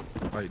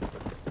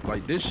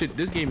 Like this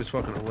game is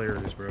fucking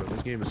hilarious, bro.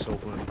 This game is so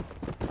funny.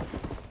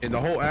 And the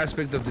whole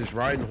aspect of just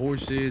riding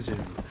horses and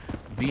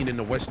being in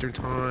the Western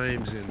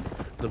times and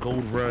the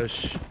gold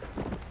rush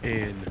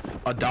and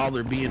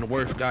 $1 being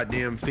worth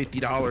goddamn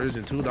 $50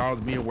 and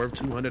 $2 being worth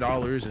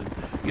 $200 and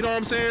you know what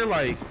I'm saying?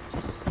 Like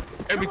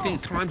everything,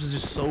 times is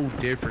just so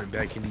different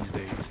back in these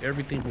days.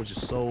 Everything was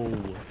so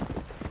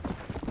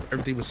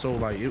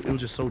like, it was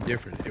just so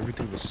different.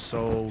 Everything was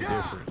so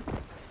different.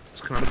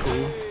 It's kind of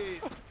cool.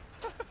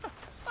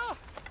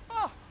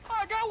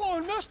 I got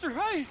one, mister.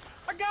 Hey,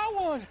 I got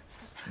one.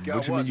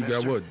 What you mean you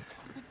got what?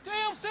 The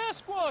damn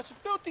Sasquatch. The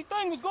filthy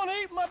thing was gonna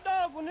eat my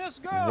dog when this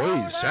girl.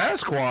 Wait,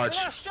 Sasquatch?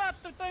 And I shot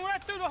the thing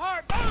right through the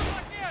heart. Boom,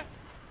 like that.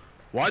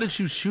 Why did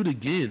you shoot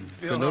again?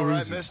 Feeling for no all right,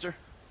 reason? mister?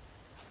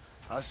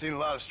 I've seen a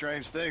lot of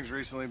strange things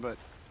recently, but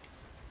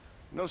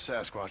no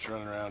Sasquatch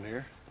running around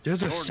here.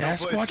 There's a Lord, don't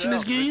play Sasquatch in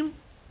this self. game?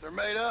 They're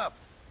made up.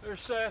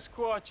 There's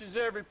Sasquatches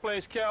every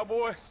place,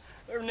 cowboy.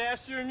 They're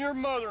nastier than your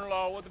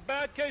mother-in-law with a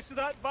bad case of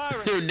that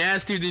virus. They're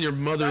nastier than your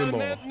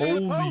mother-in-law.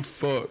 Holy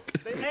fuck.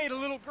 They ate a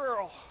little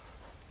girl.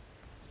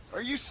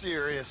 Are you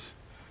serious?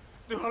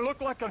 Do I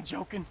look like I'm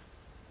joking?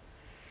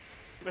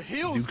 The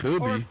hills You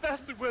could are be.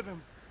 infested with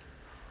them.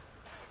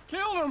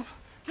 Kill them!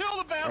 Kill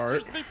the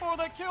bastards before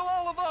they kill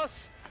all of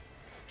us!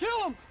 Kill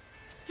them!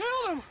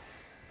 Kill them!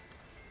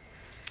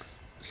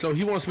 So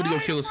he wants me to go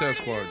kill a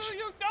Sasquatch.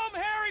 You dumb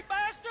hairy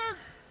bastards!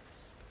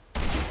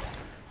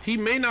 He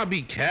may not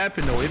be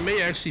capping though. It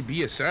may actually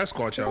be a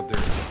Sasquatch out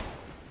there.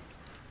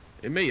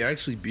 It may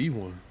actually be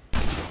one.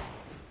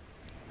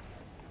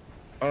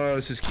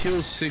 It says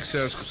kill 6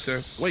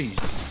 Sasquatches. Wait.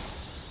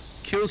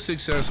 Kill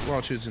 6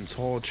 Sasquatches in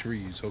tall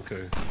trees.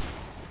 Okay.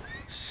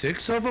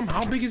 6 of them?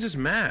 How big is this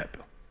map?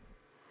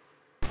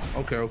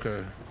 Okay,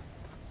 okay.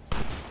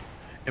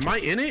 Am I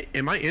in it?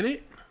 Am I in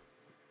it?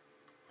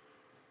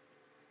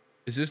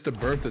 Is this the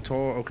birth of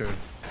tall? Okay.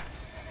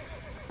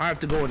 I have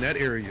to go in that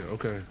area.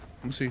 Okay.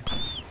 Let me see.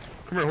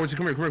 Come here, horsey.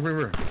 Come here, come here, come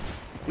here.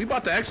 We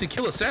about to actually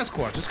kill a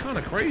Sasquatch. It's kind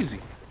of crazy.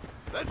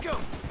 Let's go.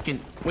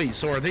 Wait,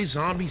 so are they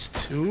zombies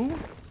too?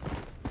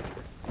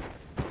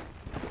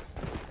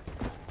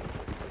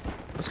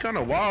 That's kind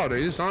of wild. Are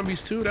they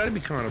zombies too? That'd be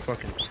kind of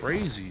fucking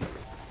crazy.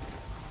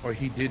 Or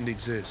he didn't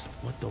exist.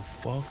 What the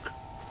fuck?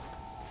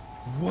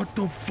 What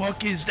the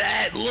fuck is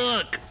that?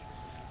 Look!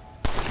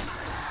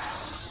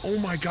 Oh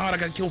my god, I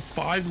gotta kill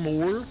 5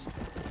 more?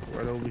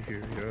 Right over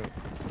here, yeah.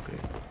 Okay.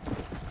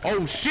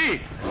 Oh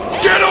shit!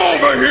 Get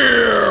over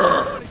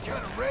here!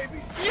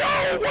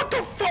 Yo, what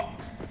the fuck?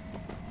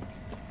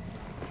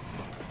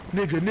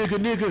 Nigga, nigga,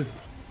 nigga.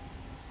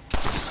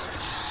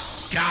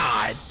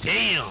 God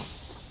damn.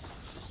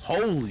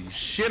 Holy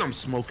shit, I'm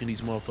smoking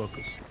these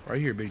motherfuckers. Right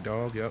here, big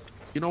dog, yep.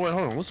 You know what,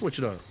 hold on, let's switch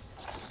it up.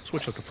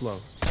 Switch up the flow.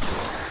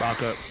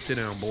 Back up, sit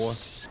down, boy.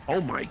 Oh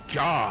my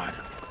god.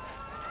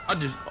 I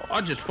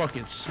just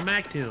fucking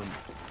smacked him.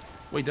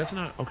 Wait, that's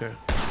not, okay.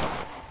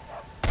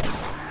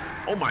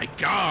 Oh my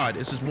god,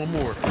 this is one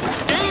more.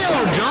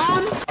 Damn,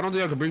 John! I don't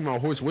think I can bring my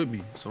horse with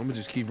me, so I'm gonna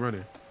just keep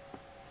running.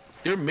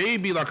 There may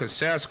be like a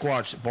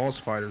Sasquatch boss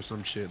fight or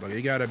some shit. Like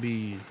it gotta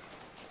be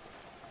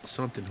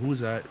something. Who's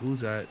that? Who's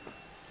that?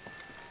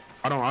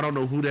 I don't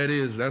know who that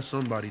is, but that's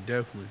somebody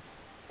definitely.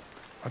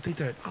 I think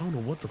that, I don't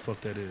know what the fuck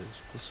that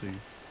is. Let's see.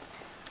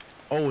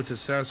 Oh, it's a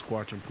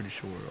Sasquatch, I'm pretty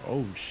sure.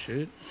 Oh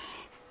shit.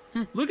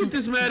 Look at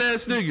this mad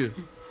ass nigga.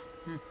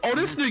 Oh,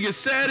 this nigga's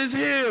sad as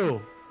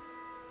hell.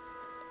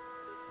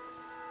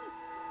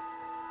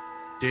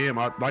 Damn,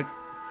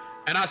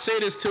 and I say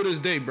this till this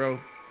day, bro.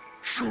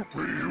 Shoot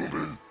me,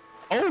 human.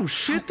 Oh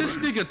shit, this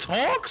nigga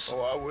talks?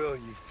 Oh, I will,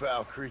 you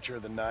foul creature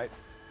of the night.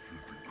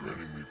 You'd be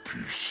granting me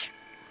peace.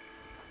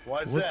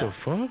 Why's What that? the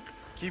fuck?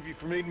 Keep you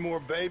from eating more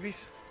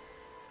babies?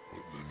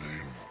 What in the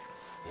name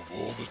of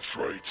all the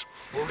traits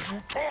are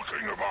you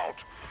talking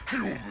about,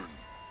 human?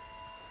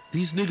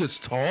 These niggas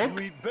talk?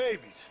 You eat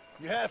babies.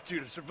 You have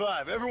to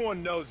survive.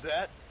 Everyone knows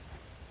that.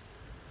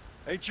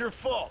 Ain't your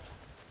fault.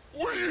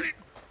 We eat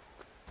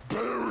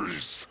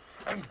berries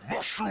and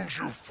mushrooms,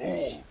 you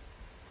fool.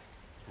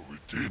 But we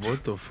did.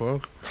 What the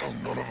fuck? Now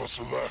none of us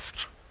are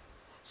left.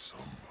 Some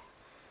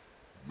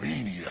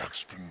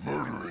maniac's been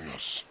murdering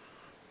us.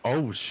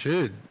 Oh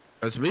shit,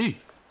 that's me.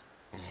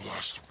 The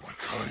last of my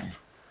kind.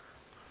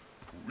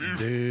 We've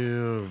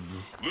Damn.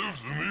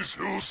 lived in these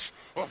hills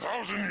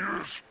 1,000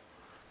 years.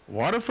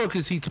 Why the fuck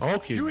is he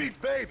talking? You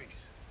eat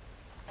babies.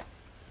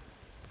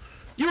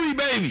 You eat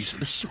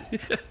babies. So,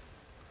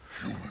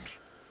 human.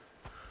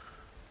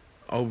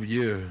 Oh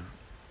yeah.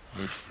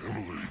 My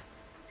family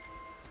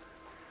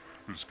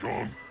is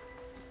gone.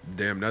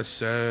 Damn, that's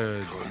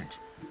sad. Kind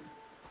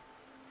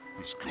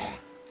is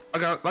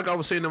gone. Like I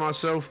was saying to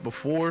myself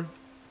before,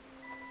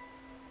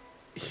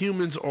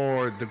 humans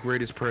are the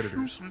greatest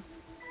predators.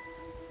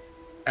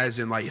 As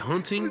in like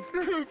hunting,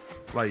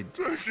 like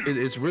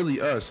it's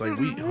really us. Like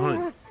we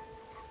hunt.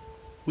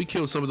 We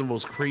kill some of the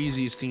most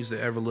craziest things that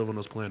ever live on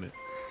this planet.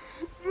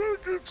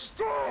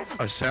 Stop.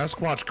 A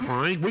Sasquatch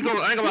crying?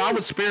 I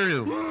would spare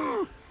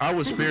him. I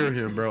would spare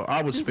him, bro.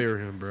 I would spare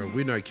him, bro.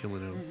 We're not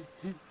killing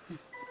him.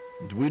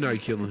 We're not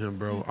killing him,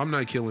 bro. I'm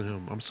not killing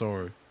him. I'm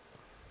sorry.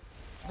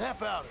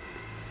 Snap out.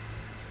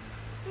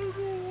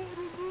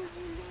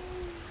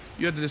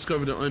 You have to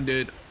discover the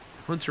undead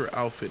hunter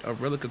outfit, a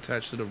relic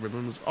attached to the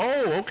remnants.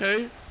 Oh,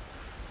 okay.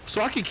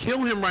 So I could kill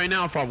him right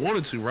now if I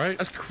wanted to, right?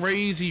 That's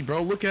crazy,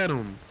 bro. Look at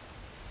him.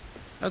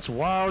 That's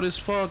wild as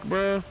fuck,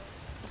 bro.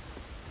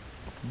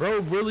 Bro,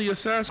 really a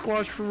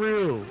Sasquatch for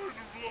real?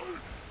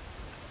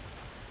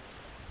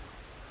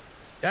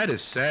 That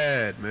is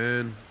sad,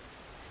 man.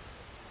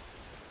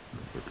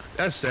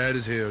 That's sad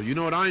as hell. You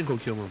know what? I ain't gonna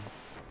kill him.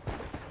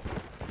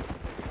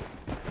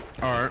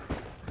 Alright.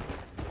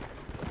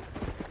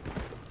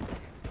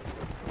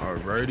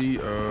 Alrighty,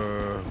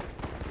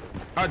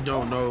 I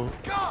don't know.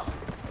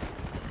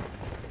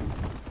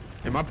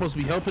 Am I supposed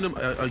to be helping him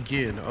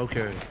again?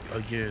 Okay,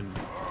 again.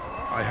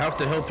 I have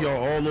to help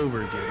y'all all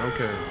over again.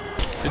 Okay.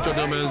 Sit your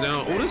dumb ass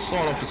down. Oh, this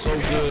sawed off is so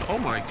good. Oh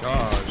my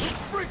gosh.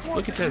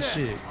 Look at that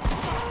shit.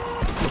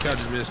 Look, I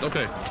just missed.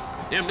 Okay.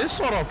 Damn, this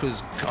sawed off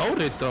is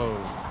goated though.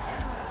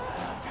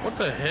 What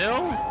the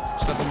hell?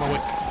 Step on my way.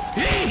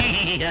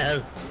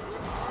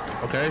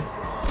 Okay.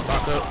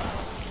 Back up.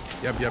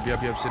 Yep.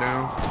 Sit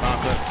down.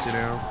 Back up. Sit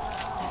down.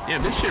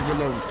 Damn, this shit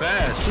reloading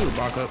fast too.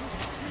 Back up.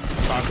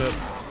 Back up.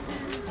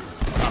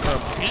 Back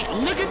up. Hey,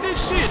 look at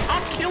this shit.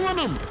 I'm killing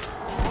him.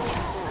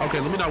 Okay,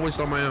 let me not waste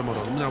all my ammo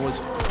though. Let me not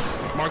waste.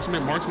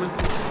 Marksman.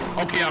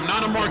 Okay, I'm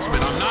not a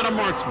marksman.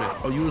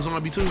 Oh, you a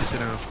zombie too? Sit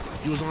down.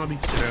 You a zombie?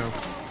 Sit down.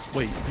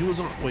 Wait, you was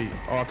on. Wait.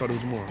 Oh, I thought it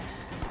was more.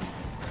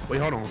 Wait,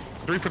 hold on.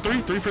 3 for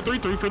 3. 3 for 3.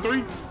 3 for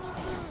 3.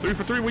 3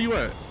 for 3. Where you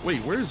at?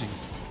 Wait, where is he?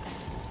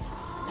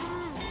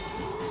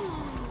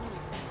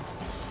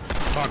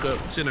 Back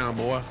up. Sit down,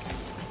 boy.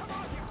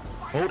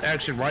 Hold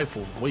action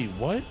rifle. Wait,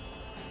 what?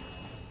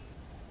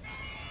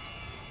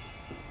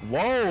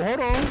 Whoa, hold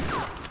on.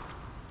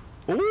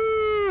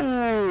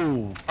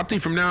 Ooh. I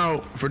think right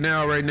now,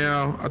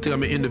 I think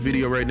I'm gonna end the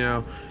video right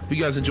now. If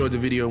you guys enjoyed the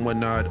video and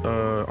whatnot,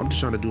 I'm just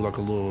trying to do like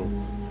a little,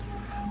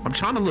 I'm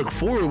trying to look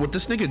forward with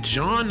this nigga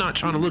John not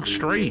trying to look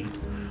straight.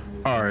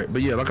 All right,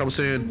 but yeah, like I was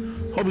saying,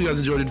 hope you guys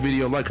enjoyed the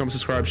video. Like, comment,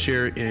 subscribe,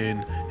 share,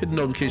 and hit the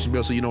notification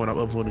bell so you know when I'm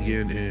uploading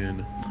again.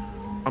 And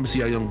I'm gonna see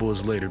y'all young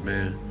boys later,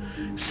 man.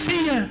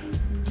 See ya.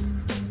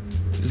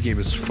 This game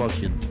is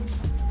fucking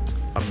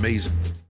amazing.